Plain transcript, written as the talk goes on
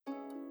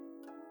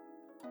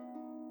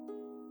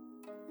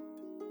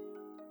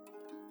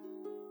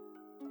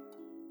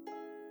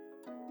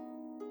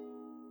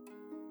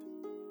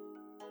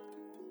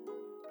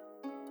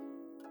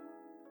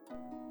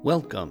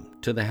Welcome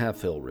to the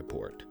Halfhill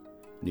Report.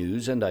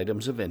 News and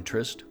items of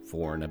interest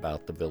for and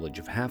about the village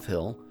of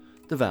Halfhill,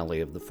 the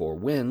Valley of the Four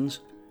Winds,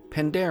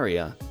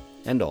 Pandaria,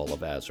 and all of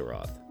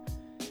Azeroth.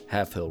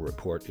 Halfhill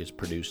Report is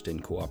produced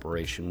in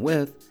cooperation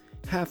with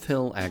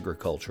Halfhill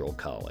Agricultural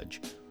College,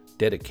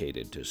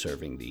 dedicated to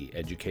serving the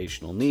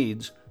educational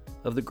needs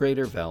of the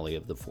greater Valley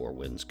of the Four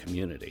Winds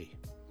community.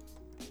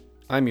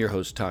 I'm your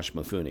host, Tosh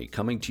Mafuni,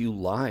 coming to you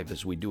live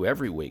as we do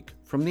every week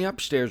from the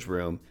upstairs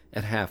room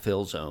at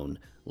Halfhill's own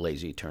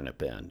Lazy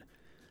Turnip Inn.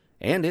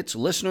 And it's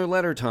listener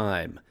letter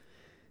time.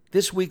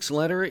 This week's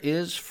letter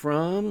is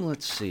from,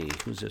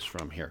 who's this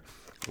from here?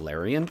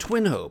 Larian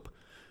Twinhope,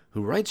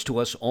 who writes to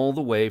us all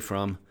the way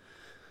from,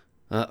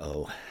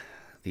 the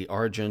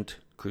Argent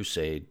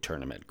Crusade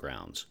Tournament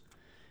grounds.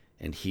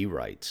 And he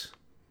writes,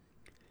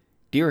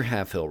 Dear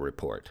Halfhill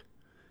Report,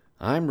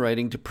 I'm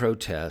writing to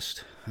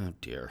protest,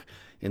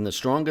 in the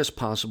strongest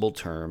possible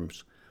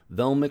terms,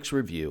 Velmic's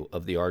review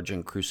of the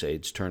Argent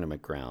Crusade's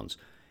tournament grounds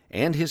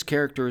and his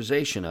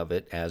characterization of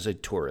it as a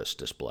tourist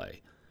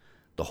display.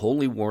 The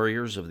holy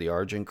warriors of the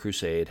Argent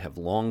Crusade have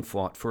long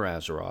fought for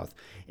Azeroth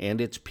and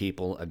its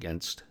people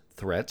against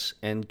threats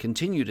and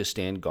continue to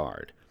stand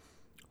guard.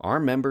 Our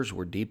members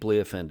were deeply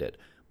offended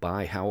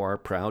by how our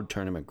proud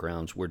tournament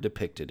grounds were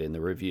depicted in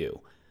the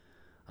review.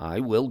 I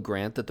will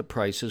grant that the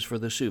prices for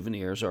the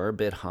souvenirs are a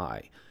bit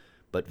high,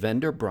 but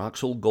vendor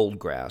Broxel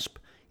Goldgrasp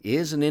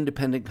is an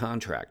independent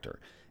contractor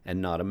and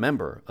not a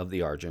member of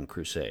the Argent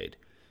Crusade.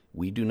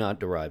 We do not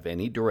derive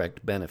any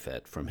direct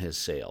benefit from his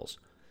sales.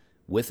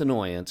 With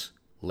annoyance,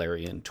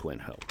 Larian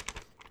Twinhope.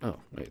 Oh,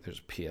 wait, there's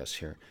a P.S.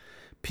 here.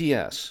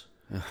 P.S.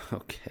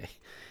 Okay.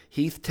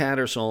 Heath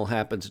Tattersall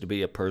happens to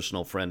be a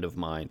personal friend of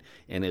mine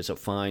and is a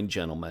fine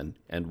gentleman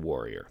and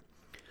warrior.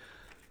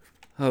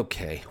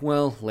 Okay,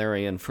 well,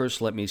 Larian,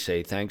 first let me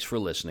say thanks for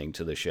listening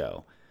to the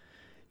show.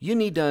 You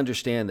need to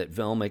understand that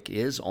Velmic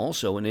is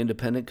also an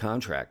independent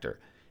contractor.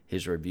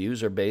 His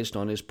reviews are based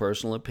on his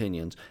personal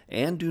opinions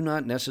and do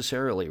not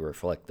necessarily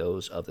reflect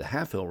those of the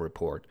Halfhill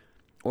Report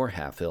or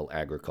Halfhill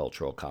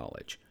Agricultural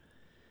College.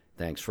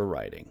 Thanks for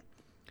writing.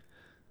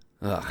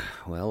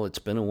 Well, it's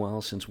been a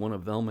while since one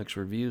of Velmic's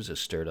reviews has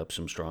stirred up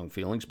some strong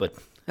feelings, but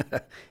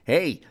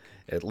hey,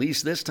 at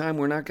least this time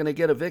we're not going to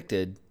get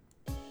evicted.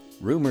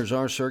 Rumors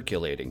are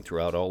circulating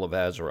throughout all of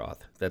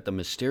Azeroth that the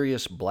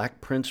mysterious Black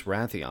Prince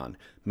Wrathion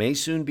may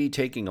soon be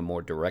taking a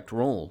more direct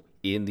role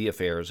in the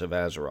affairs of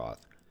Azeroth.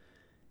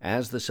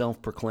 As the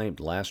self-proclaimed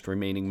last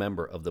remaining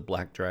member of the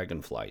Black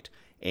Dragonflight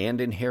and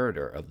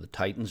inheritor of the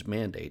Titan's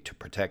mandate to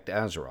protect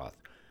Azeroth,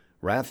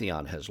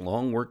 Wrathion has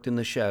long worked in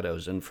the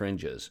shadows and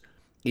fringes,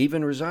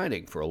 even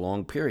residing for a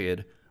long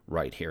period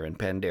right here in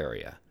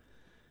Pandaria.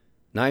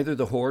 Neither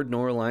the Horde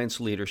nor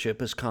Alliance leadership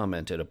has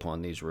commented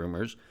upon these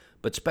rumors,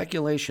 but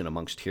speculation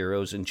amongst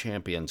heroes and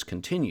champions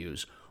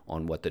continues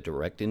on what the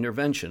direct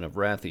intervention of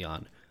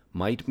Wrathion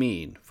might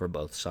mean for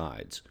both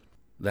sides.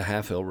 The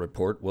Halfhill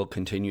Report will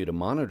continue to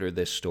monitor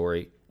this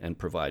story and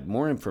provide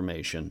more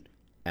information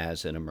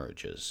as it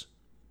emerges.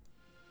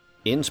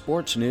 In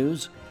sports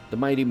news, the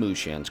mighty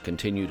Mooshans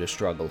continue to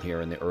struggle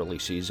here in the early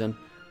season,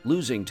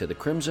 losing to the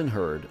Crimson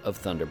Herd of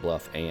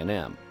Thunderbluff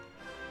A&M.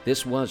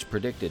 This was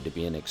predicted to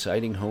be an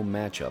exciting home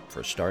matchup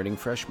for starting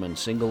freshman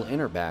single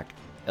innerback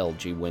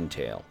LG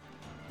Windtail,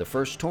 the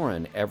first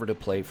Tauren ever to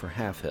play for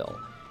Halfhill,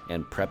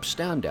 and prep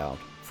standout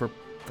for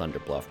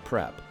Thunderbluff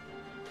Prep.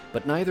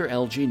 But neither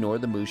LG nor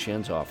the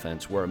Mooshans'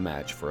 offense were a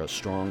match for a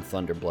strong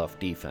Thunderbluff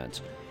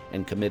defense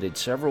and committed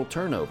several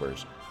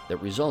turnovers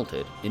that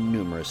resulted in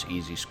numerous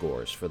easy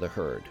scores for the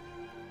Herd.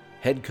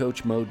 Head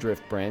coach Mo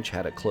Driftbranch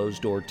had a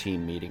closed-door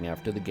team meeting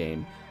after the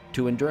game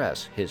to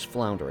address his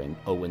floundering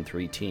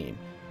 0-3 team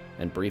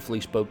and briefly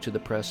spoke to the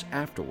press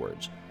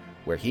afterwards,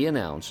 where he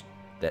announced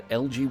that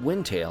LG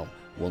Windtail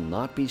will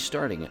not be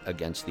starting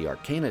against the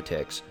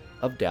Arcanetics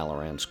of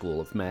Dalaran School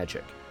of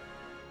Magic.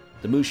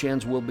 The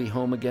Mooshans will be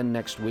home again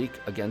next week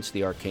against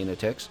the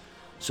Arcanetics,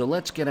 so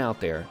let's get out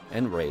there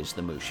and raise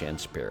the Mooshan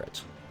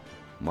spirits.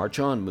 March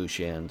on,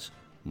 Mooshans,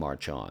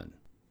 march on.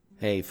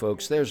 Hey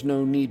folks, there's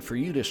no need for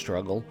you to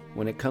struggle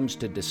when it comes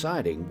to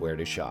deciding where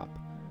to shop.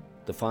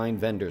 The fine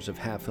vendors of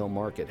Halfhill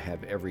Market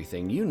have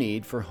everything you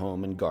need for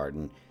home and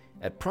garden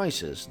at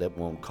prices that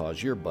won't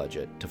cause your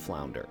budget to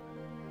flounder.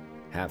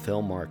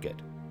 Halfhill Market,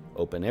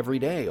 open every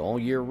day all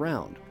year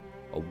round,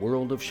 a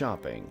world of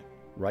shopping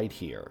right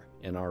here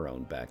in our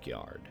own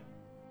backyard.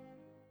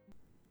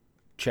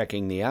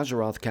 Checking the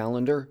Azeroth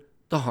calendar,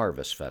 the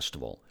Harvest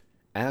Festival,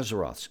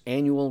 Azeroth's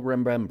annual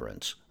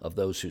remembrance of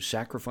those who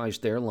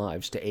sacrificed their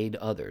lives to aid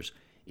others,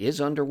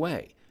 is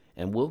underway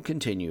and will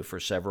continue for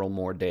several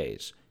more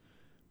days.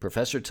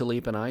 Professor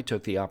Talib and I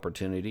took the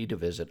opportunity to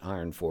visit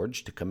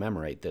Ironforge to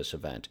commemorate this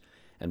event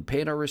and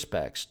paid our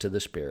respects to the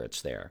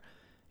spirits there,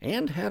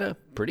 and had a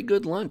pretty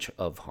good lunch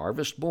of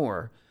harvest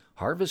boar,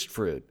 harvest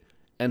fruit,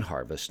 and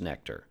harvest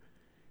nectar.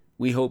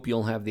 We hope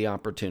you'll have the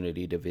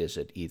opportunity to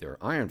visit either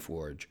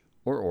Ironforge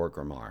or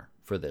Orgrimmar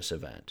for this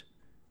event.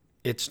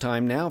 It's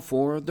time now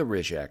for the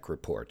Rizhak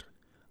Report,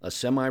 a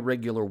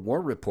semi-regular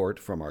war report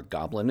from our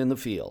Goblin in the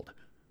Field,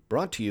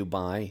 brought to you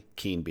by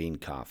Keen Bean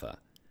Kaffa.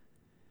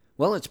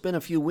 Well, it's been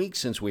a few weeks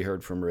since we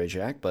heard from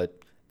Rizak, but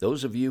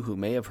those of you who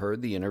may have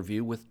heard the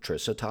interview with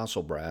Trissa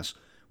Tasselbrass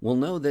will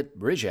know that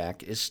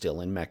Rizak is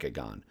still in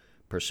Mechagon,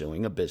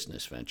 pursuing a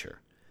business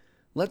venture.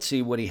 Let's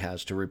see what he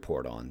has to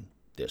report on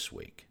this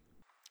week.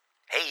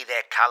 Hey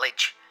there,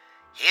 college.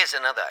 Here's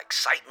another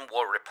exciting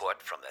war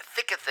report from the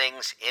thick of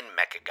things in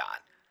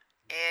Mechagon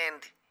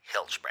and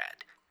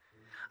Hillsbrad.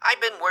 I've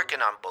been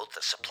working on both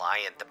the supply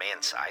and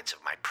demand sides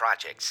of my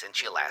project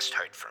since you last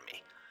heard from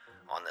me.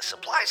 On the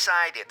supply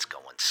side, it's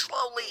going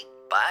slowly,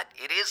 but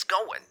it is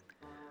going.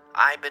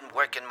 I've been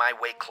working my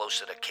way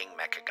closer to King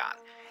Mechagon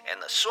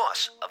and the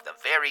source of the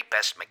very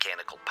best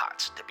mechanical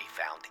parts to be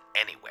found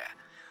anywhere.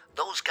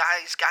 Those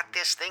guys got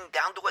this thing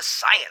down to a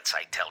science,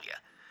 I tell you.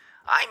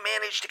 I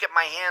managed to get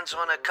my hands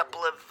on a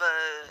couple of,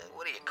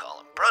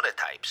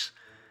 prototypes.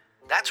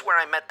 That's where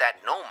I met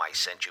that gnome I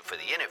sent you for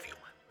the interview.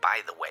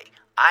 By the way,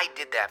 I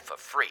did that for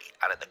free,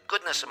 out of the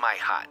goodness of my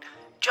heart,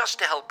 just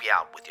to help you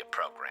out with your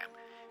program.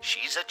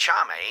 She's a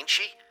charmer, ain't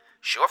she?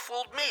 Sure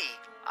fooled me.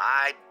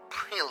 I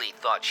really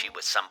thought she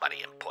was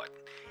somebody important.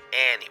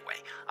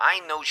 Anyway, I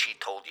know she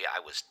told you I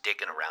was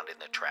digging around in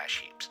the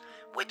trash heaps,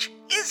 which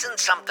isn't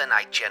something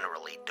I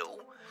generally do,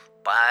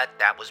 but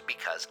that was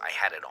because I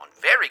had it on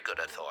very good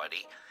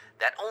authority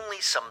that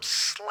only some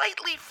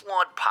slightly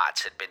flawed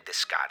parts had been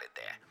discarded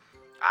there.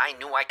 I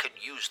knew I could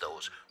use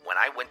those when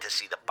I went to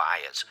see the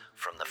buyers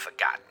from the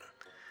Forgotten.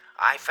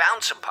 I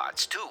found some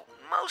parts too,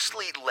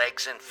 mostly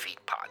legs and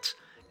feet parts.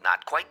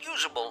 Not quite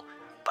usable,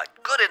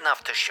 but good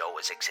enough to show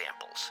as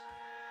examples.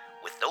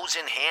 With those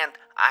in hand,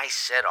 I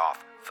set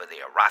off for the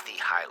Arathi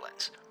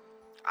Highlands.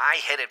 I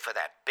headed for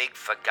that big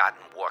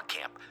Forgotten war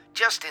camp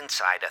just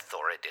inside of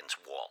Thoradin's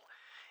wall.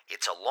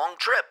 It's a long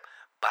trip,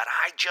 but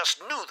I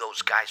just knew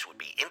those guys would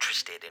be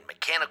interested in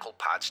mechanical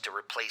parts to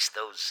replace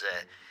those,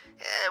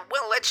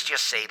 let's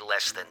just say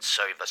less than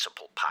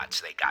serviceable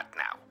parts they got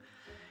now.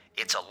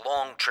 It's a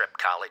long trip,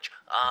 college.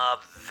 A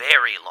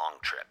very long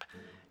trip.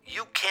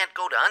 You can't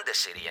go to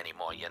Undercity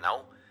anymore, you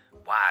know.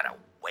 What a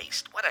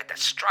waste. What a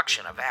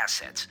destruction of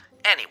assets.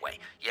 Anyway,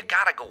 you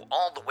gotta go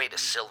all the way to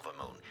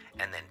Silvermoon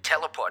and then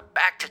teleport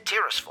back to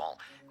Tirisfal,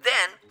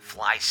 then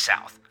fly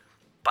south.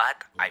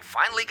 But I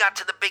finally got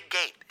to the big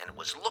gate and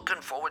was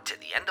looking forward to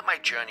the end of my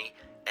journey,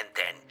 and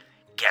then,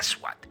 guess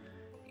what?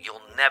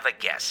 You'll never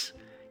guess.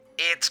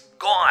 It's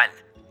gone.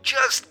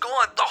 Just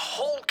gone. The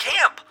whole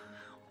camp.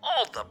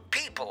 All the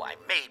people I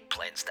made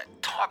plans to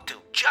talk to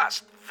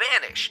just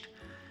vanished.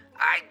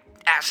 I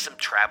asked some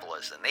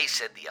travelers, and they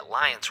said the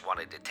Alliance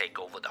wanted to take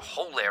over the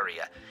whole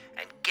area,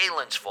 and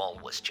Galen's Fall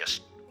was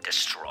just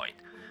destroyed.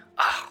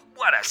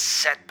 What a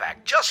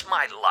setback. Just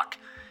my luck.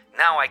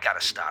 Now I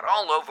gotta start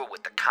all over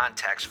with the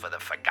contacts for the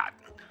Forgotten.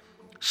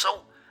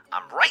 So,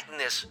 I'm writing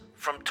this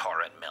from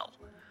Torren Mill.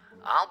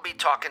 I'll be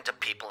talking to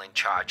people in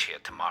charge here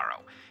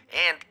tomorrow,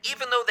 and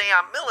even though they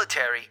are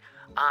military,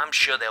 I'm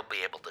sure they'll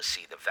be able to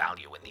see the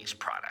value in these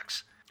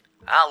products.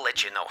 I'll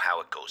let you know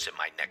how it goes in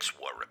my next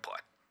war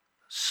report.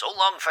 So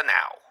long for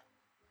now.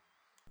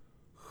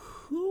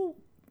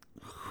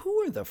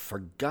 Who are the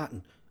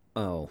Forgotten?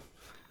 Oh,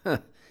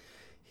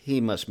 he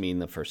must mean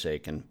the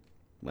Forsaken.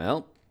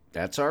 Well,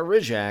 that's our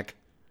Rizak.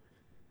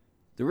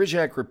 The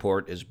Rizak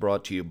Report is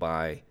brought to you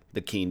by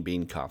the Keen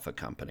Bean Kaffa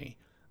Company,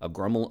 a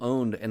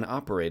Grummel-owned and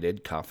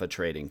operated kaffa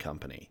trading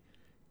company.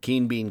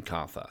 Keen Bean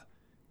Kaffa.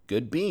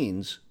 Good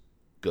beans,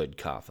 good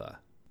kaffa.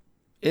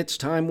 It's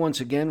time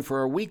once again for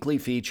our weekly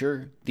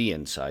feature, The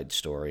Inside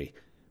Story,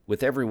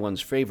 with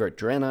everyone's favorite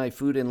Draenei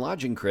food and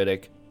lodging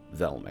critic,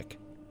 Velmic.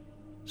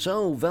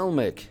 So,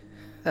 Velmic,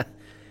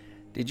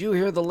 did you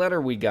hear the letter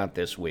we got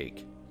this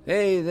week?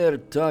 Hey there,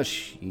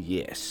 Tush.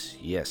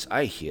 Yes,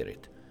 I hear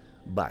it.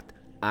 But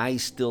I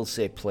still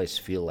say place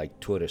feel like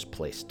tourist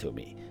place to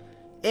me.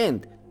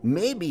 And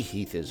maybe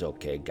Heath is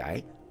okay,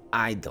 guy.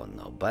 I don't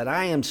know, but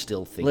I am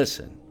still thinking...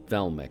 Listen,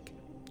 Velmic,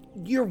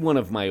 you're one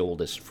of my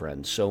oldest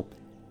friends, so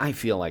I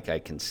feel like I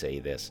can say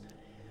this.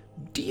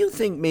 Do you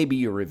think maybe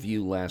your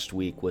review last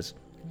week was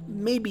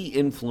maybe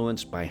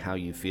influenced by how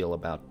you feel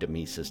about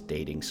Demesis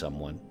dating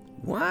someone?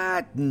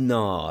 What?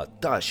 No,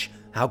 Tush,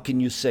 how can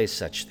you say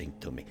such thing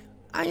to me?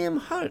 I am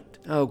hurt.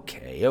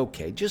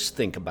 Okay, just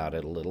think about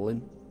it a little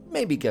and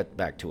maybe get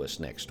back to us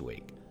next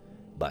week.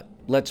 But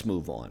let's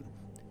move on.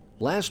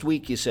 Last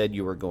week you said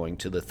you were going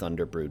to the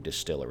Thunderbrew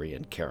Distillery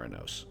in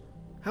Kharanos.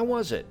 How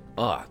was it?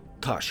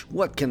 Tush,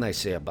 what can I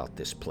say about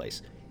this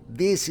place?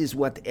 This is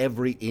what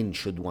every inn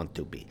should want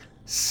to be.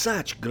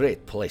 Such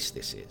great place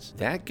this is.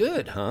 That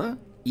good, huh?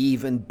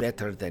 Even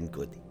better than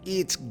good.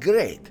 It's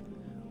great.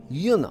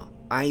 You know,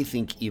 I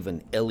think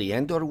even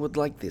Eliandor would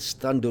like this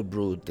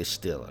Thunderbrew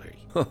Distillery.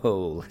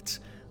 Oh,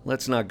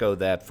 let's not go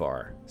that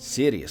far.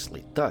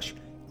 Seriously, Tush,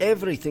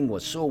 everything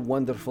was so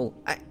wonderful.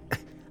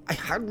 I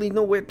hardly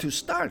know where to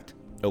start.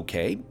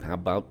 Okay, how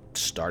about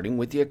starting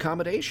with the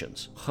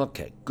accommodations?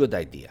 Okay, good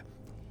idea.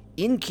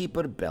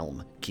 Innkeeper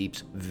Belm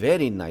keeps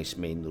very nice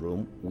main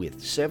room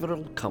with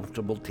several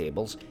comfortable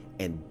tables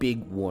and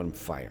big warm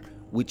fire,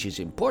 which is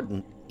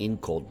important in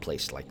cold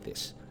place like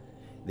this.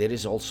 There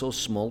is also a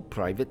small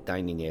private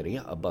dining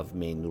area above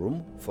main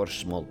room for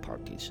small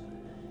parties.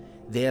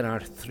 There are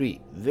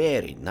 3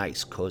 very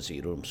nice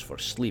cozy rooms for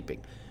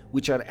sleeping,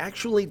 which are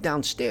actually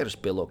downstairs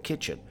below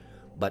kitchen,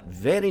 but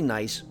very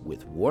nice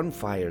with warm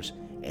fires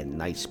and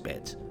nice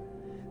beds.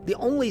 The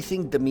only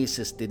thing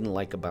Demesis didn't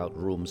like about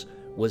rooms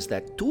was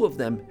that 2 of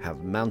them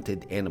have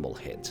mounted animal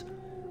heads,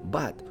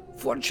 but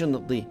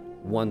fortunately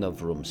one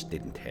of rooms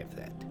didn't have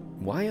that.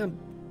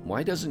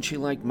 Why doesn't she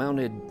like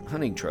mounted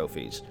hunting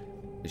trophies?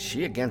 Is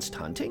she against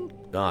hunting?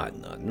 No,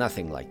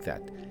 nothing like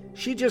that.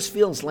 She just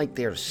feels like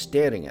they're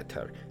staring at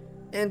her,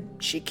 and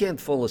she can't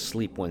fall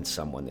asleep when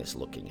someone is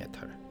looking at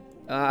her.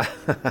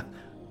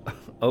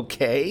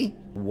 Okay.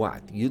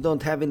 What, you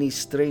don't have any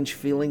strange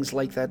feelings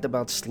like that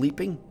about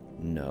sleeping?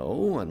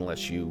 No,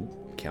 unless you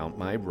count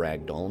my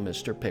ragdoll,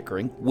 Mr.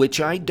 Pickering,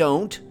 which I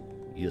don't.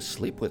 You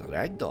sleep with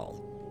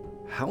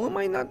ragdoll? How am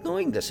I not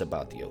knowing this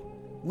about you?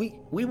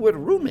 We were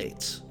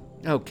roommates.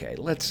 Okay,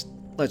 let's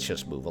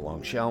just move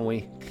along, shall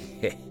we?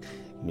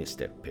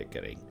 Mr.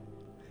 Pickering.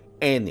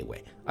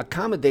 Anyway,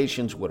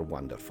 accommodations were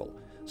wonderful,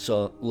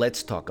 so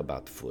let's talk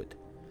about food.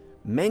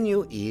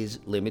 Menu is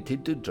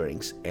limited to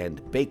drinks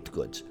and baked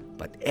goods,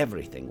 but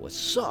everything was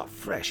so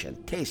fresh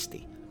and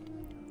tasty.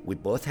 We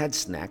both had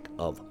snack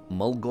of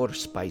Mulgore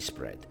spice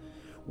bread,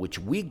 which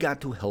we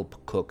got to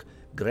help cook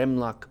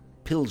Gremlock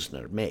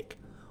Pilsner make,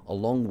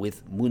 along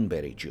with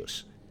moonberry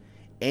juice.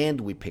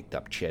 And we picked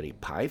up cherry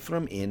pie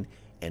from inn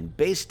and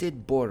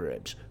basted boar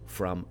ribs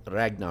from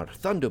Ragnar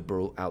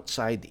Thunderbrew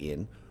outside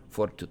inn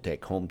for to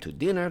take home to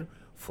dinner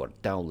for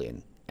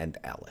Dowlin and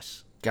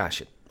Alice.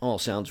 Gosh, it all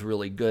sounds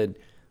really good.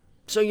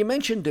 So you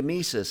mentioned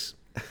Demesis.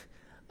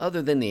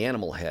 Other than the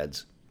animal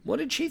heads, what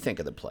did she think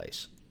of the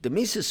place?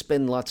 Demesis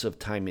spent lots of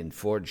time in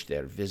Forge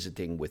there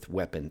visiting with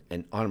weapon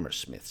and armor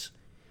smiths.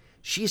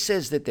 She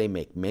says that they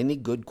make many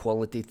good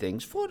quality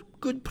things for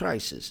good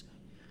prices.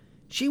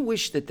 She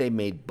wished that they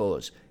made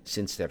bows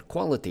since their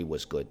quality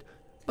was good,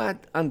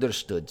 but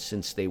understood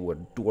since they were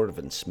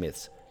dwarven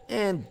smiths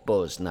and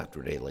bows not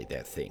really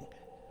their thing.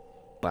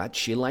 But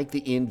she liked the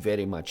inn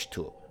very much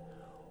too.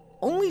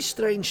 Only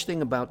strange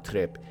thing about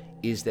Trip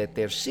is that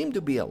there seemed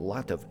to be a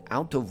lot of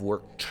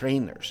out-of-work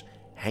trainers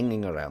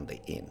hanging around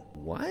the inn.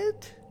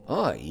 What?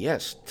 Oh,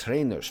 yes,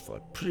 trainers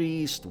for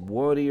priests,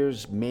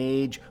 warriors,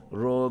 mage,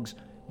 rogues,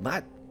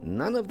 but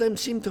none of them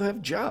seemed to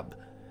have job.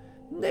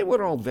 They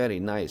were all very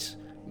nice,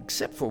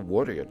 except for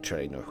warrior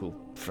trainer, who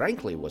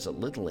frankly was a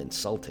little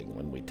insulting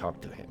when we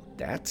talked to him.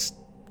 That's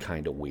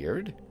kind of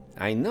weird.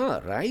 I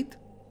know, right?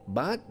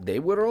 But they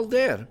were all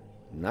there.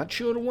 Not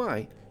sure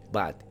why,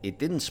 but it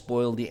didn't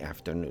spoil the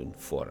afternoon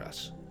for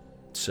us.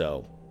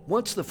 So,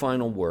 what's the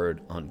final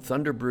word on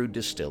Thunderbrew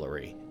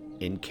Distillery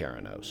in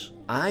Kharanos?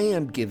 I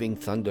am giving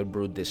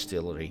Thunderbrew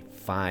Distillery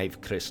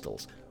 5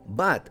 crystals,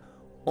 but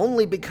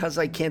only because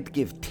I can't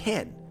give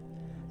 10.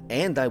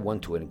 And I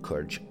want to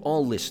encourage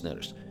all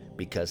listeners,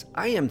 because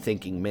I am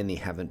thinking many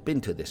haven't been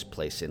to this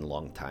place in a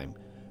long time.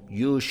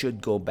 You should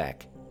go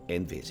back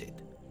and visit.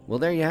 Well,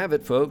 there you have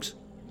it, folks.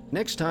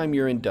 Next time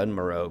you're in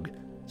Dunmarogue,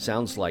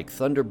 sounds like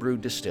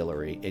Thunderbrew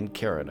Distillery in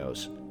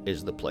Kharanos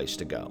is the place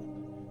to go.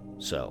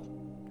 So,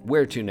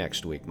 where to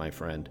next week, my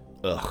friend?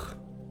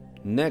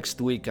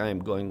 Next week I am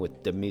going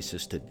with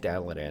Demesis to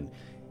Dalaran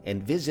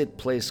and visit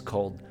place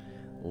called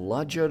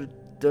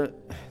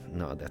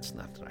No, that's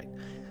not right.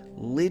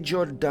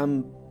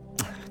 Lijordam...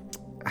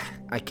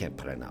 I can't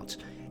pronounce.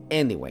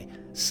 Anyway,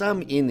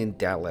 some inn in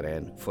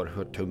Dalaran for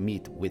her to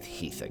meet with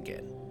Heath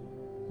again.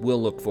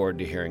 We'll look forward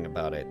to hearing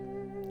about it.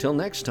 Till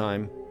next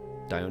time,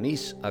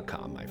 Dionys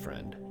Aka, my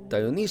friend.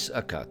 Dionys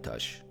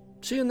Akatash.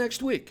 See you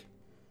next week.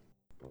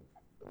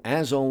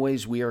 As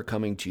always, we are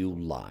coming to you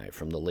live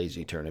from the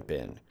Lazy Turnip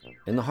Inn,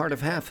 in the heart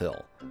of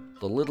Halfhill,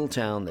 the little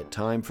town that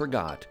time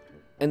forgot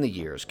and the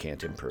years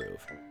can't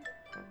improve.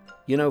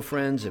 You know,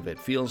 friends, if it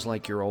feels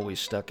like you're always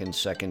stuck in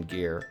second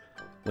gear,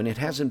 when it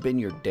hasn't been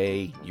your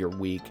day, your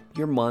week,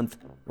 your month,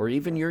 or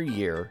even your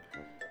year,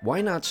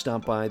 why not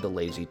stop by the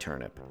Lazy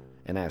Turnip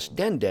and ask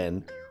Den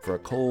Den for a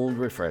cold,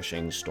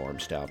 refreshing Storm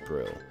Stout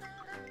brew,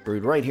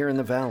 brewed right here in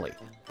the valley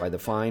by the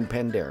fine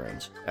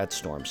Pandarans at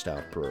Storm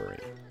Stout Brewery.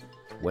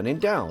 When in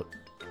doubt,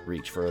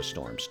 reach for a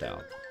Storm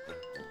Stout.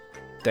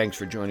 Thanks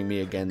for joining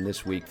me again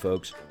this week,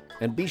 folks,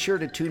 and be sure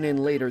to tune in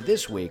later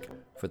this week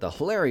for the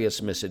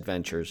hilarious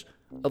misadventures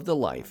of the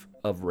life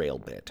of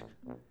Railbit.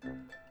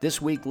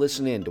 This week,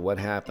 listen in to what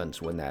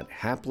happens when that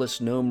hapless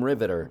gnome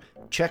riveter,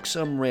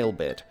 Checksum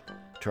Railbit,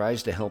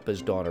 tries to help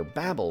his daughter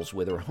Babbles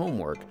with her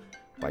homework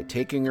by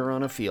taking her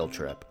on a field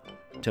trip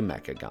to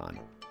Mechagon.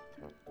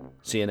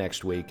 See you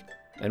next week,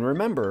 and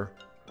remember,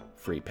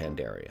 free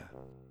Pandaria.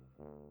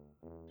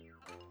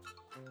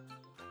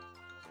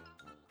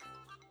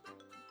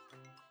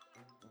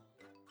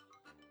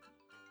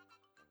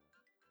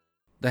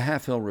 The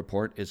Halfhill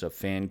Report is a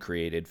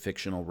fan-created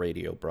fictional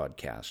radio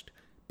broadcast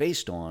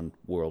based on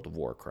World of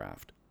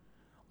Warcraft.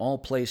 All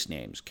place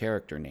names,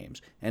 character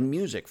names, and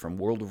music from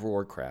World of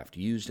Warcraft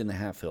used in the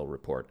Halfhill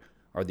Report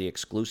are the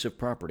exclusive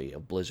property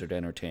of Blizzard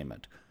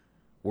Entertainment.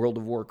 World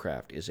of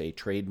Warcraft is a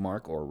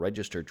trademark or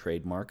registered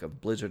trademark of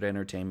Blizzard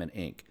Entertainment,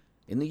 Inc.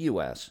 in the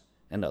U.S.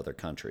 and other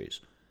countries.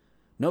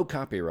 No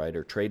copyright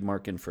or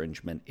trademark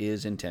infringement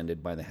is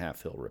intended by the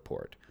Halfhill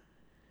Report.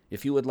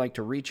 If you would like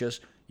to reach us,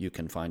 you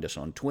can find us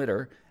on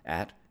Twitter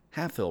at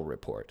Halfhill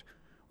Report,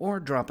 or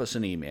drop us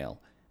an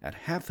email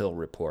at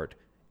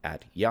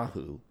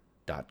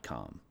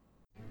halfhillreport@yahoo.com.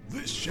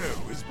 This show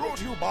is brought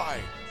to you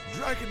by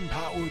Dragon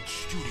Powered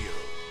Studio.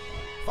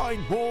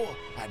 Find more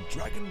at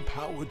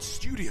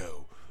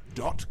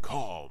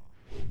dragonpoweredstudio.com.